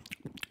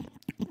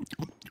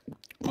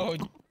 Oh,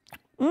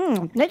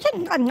 This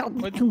is not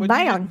What too you just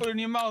bad. put in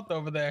your mouth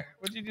over there?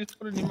 What'd you just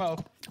put in your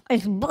mouth?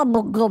 It's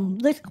bubble gum.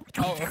 This,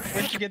 Oh,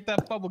 where'd you get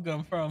that bubble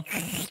gum from?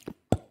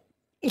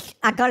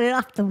 I got it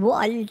off the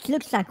wall. It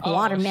looks like Oh,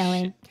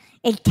 watermelon. shit.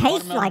 It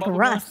tastes Watermelon like bubble gum?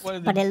 rust, What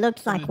is but it? it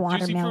looks Is like it juicy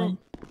watermelon.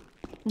 fruit?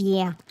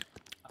 Yeah.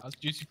 Oh, it's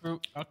juicy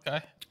fruit.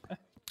 Okay.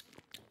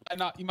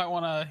 You might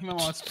wanna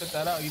spit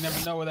that out. You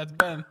never know where that's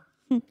been.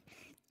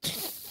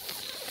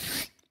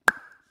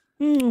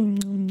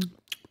 Mm.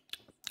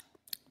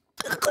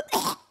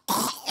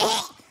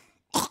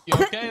 You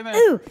okay there?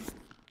 Ooh.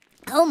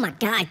 Oh my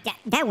God,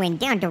 that went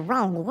down the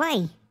wrong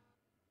way.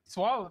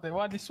 Swallowed it.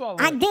 Why'd you swallow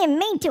I it? didn't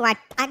mean to. I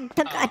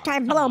tried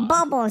to blow a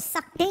bubble and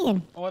sucked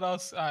in. What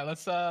else? All right,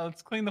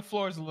 let's clean the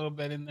floors a little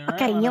bit in there.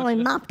 Okay, right? Why you don't want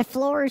to mop the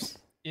floors?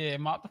 Yeah,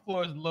 mop the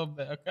floors a little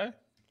bit, okay?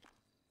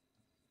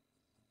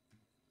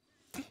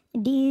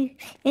 Dooby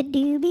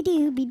dooby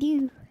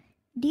doo.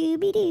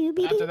 Dooby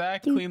dooby After doo.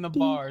 that, clean the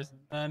bars,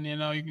 and you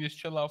know you can just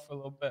chill out for a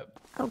little bit.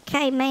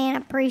 Okay, man, I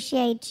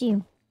appreciate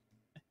you.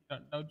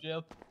 No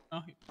jail,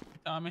 no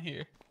time in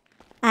here.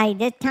 Hey,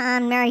 this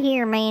time right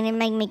here, man, it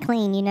made me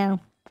clean, you know.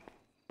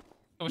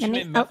 So what's your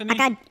name,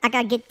 Methany? I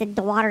gotta get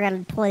the water out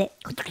of the toilet.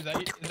 Is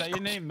that your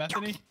name,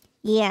 Methany?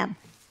 Yeah,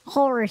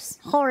 Horace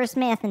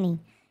Metheny.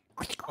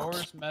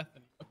 Horace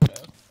Methany. Okay.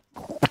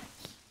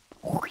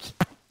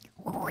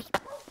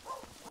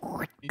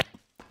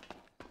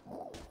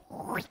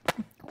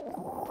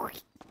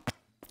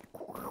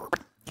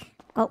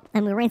 Oh,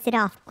 let me rinse it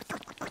off.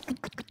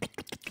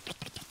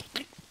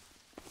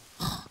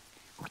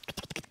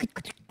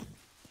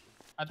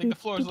 I think the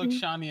floors look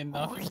shiny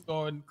enough. Just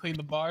go and clean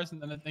the bars,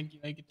 and then I think you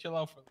can chill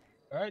out for a little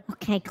bit, all right?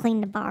 Okay,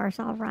 clean the bars,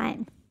 all right.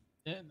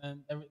 Yeah,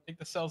 and then think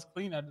the cell's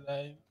clean after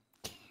that.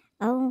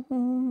 Oh,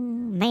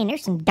 man,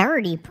 there's some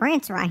dirty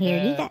prints right here.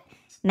 Yeah.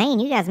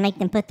 You guys make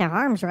them put their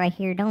arms right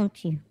here,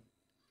 don't you?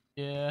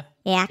 Yeah.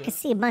 Yeah, I can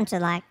see a bunch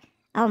of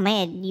oh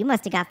man, you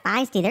must have got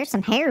feisty. There's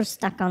some hairs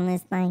stuck on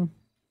this thing.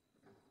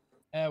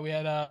 Yeah, we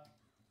had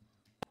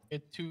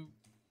two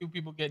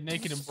people get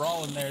naked and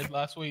brawl in there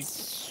last week.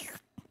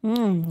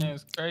 Mm. Yeah, it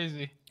was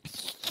crazy.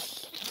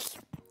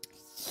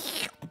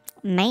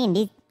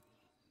 Man,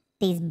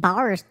 these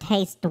bars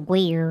taste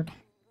weird.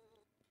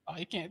 Oh,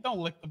 don't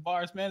lick the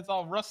bars, man. It's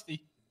all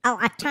rusty. Oh,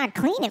 I tried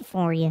to clean it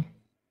for you.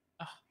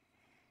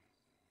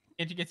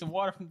 Can't you get some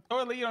water from the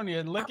toilet? You don't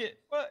need to lick it.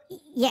 What?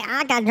 Yeah,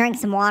 I gotta drink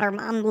some water. I'm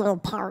a little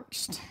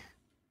parched.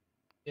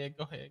 Yeah,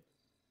 go ahead.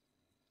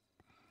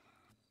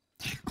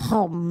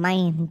 Oh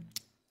man.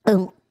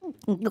 I'm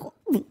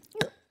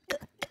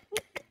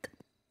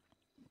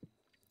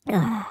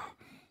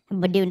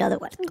gonna do another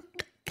one.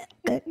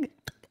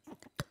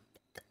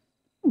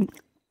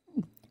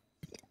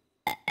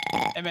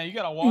 Hey man, you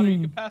got a water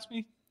you can pass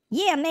me?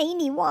 Yeah, man, you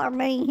need water,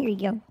 man. Here you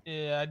go.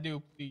 Yeah, I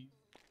do, please.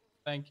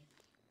 Thank you.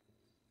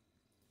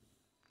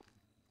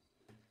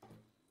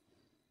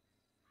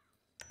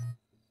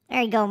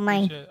 There you go,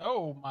 man. Shit.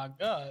 Oh my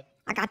god.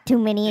 I got too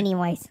many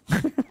anyways.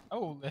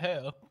 Oh the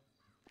hell.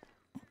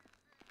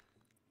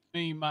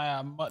 Me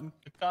my mutton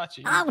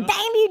focaccia. Oh,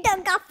 damn, you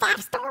done got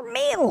 5-star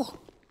meal.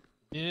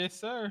 Yes,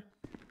 sir.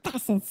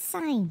 That's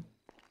insane.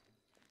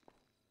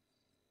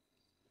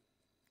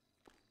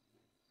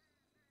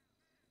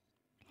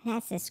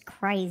 That's just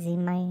crazy,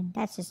 man.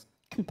 That's just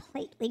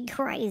completely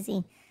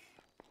crazy.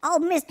 Oh,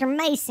 Mr.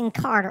 Mason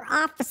Carter,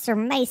 Officer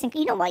Mason.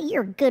 You know what?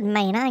 You're a good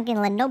man. I ain't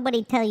gonna let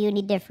nobody tell you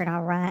any different,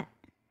 all right?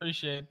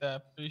 Appreciate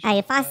that. Hey,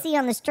 if I see you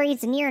on the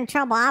streets and you're in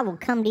trouble, I will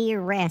come to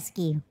your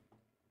rescue.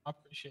 I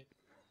appreciate it.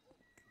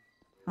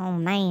 Oh,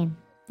 man.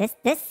 This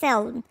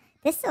cell's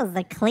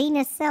the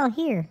cleanest cell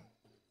here.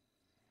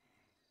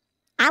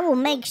 I will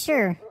make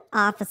sure,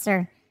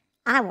 officer,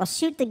 I will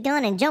shoot the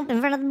gun and jump in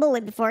front of the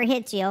bullet before it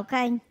hits you,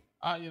 okay?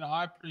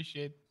 I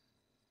appreciate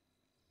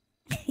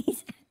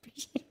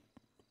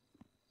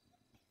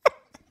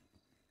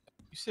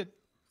You sit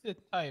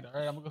tight, all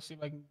right? I'm gonna go see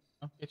if I can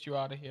get you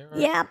out of here.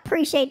 Right? Yeah, I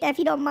appreciate that if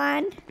you don't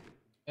mind.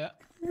 Yeah.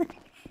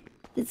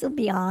 This will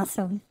be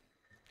awesome.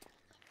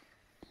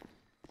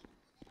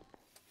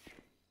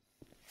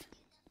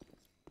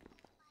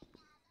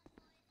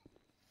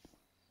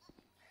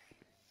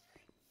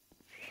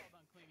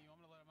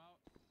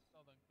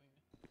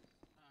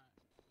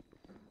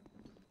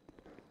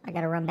 I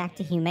gotta run back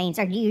to Humane's.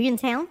 Are you in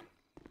town?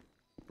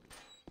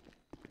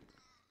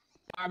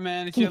 All right,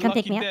 man. It's Can you your come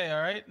lucky pick me up? day,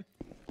 all right?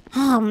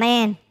 Oh,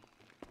 man.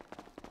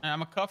 And I'm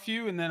gonna cuff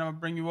you, and then I'm gonna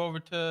bring you over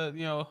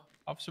to,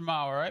 Officer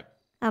Mao, all right?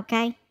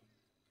 Okay.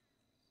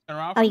 Turn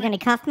around Oh, for you're me? gonna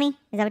cuff me? Is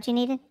that what you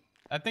needed?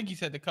 I think he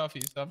said to cuff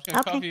you, so I'm just gonna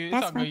Okay, cuff you. It's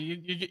that's all good.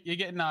 fine. You're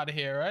getting out of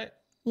here, right?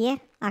 Yeah,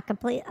 I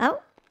complete.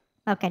 Oh,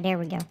 okay, there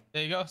we go.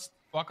 There you go.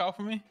 Walk out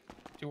for me.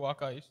 You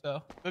walk out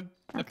yourself. Good.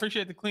 I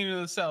appreciate the cleaning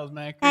of the cells,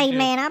 man. Hey, Appreciate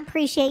man, it. I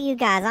appreciate you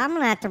guys. I'm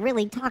gonna have to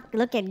really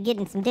look at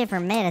getting some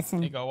different There you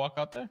medicine. go. Walk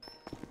out there.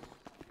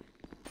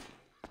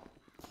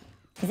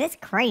 Cause it's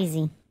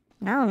crazy.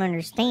 I don't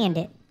understand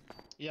it.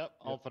 Yep,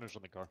 I'll finish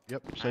on the car.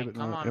 Yep, Alright, save it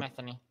come now. on, Yep.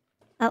 Bethany.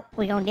 Oh,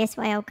 we going this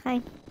way,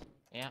 okay?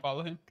 Yeah.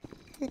 Follow him.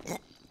 Good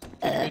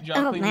job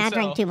Oh cleaning man, I the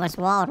drank cell. too much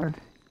water.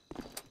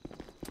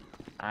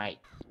 Alright.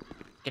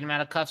 Get him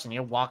out of cuffs and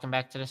you're walking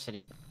back to the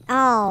city.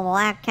 Oh,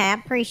 well, okay. I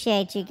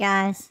appreciate you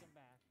guys.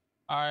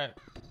 All right.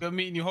 Good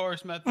meeting you,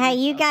 Horace Method. Hey,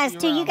 you I'll guys see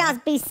too. You around, guys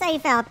man. be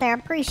safe out there.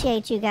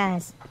 Appreciate you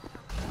guys.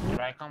 You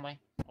right, Conway?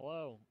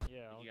 Hello? Yeah,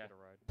 I'll Yeah. get a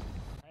ride.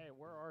 Hey,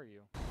 where are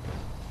you?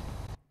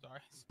 Sorry.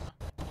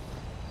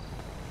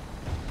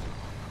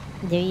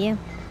 Do you?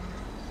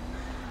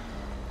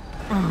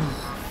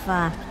 Oh,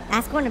 fuck.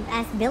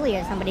 Ask Billy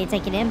or somebody to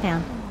take you to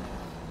impound.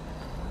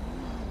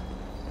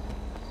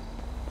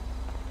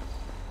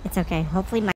 It's okay. Hopefully my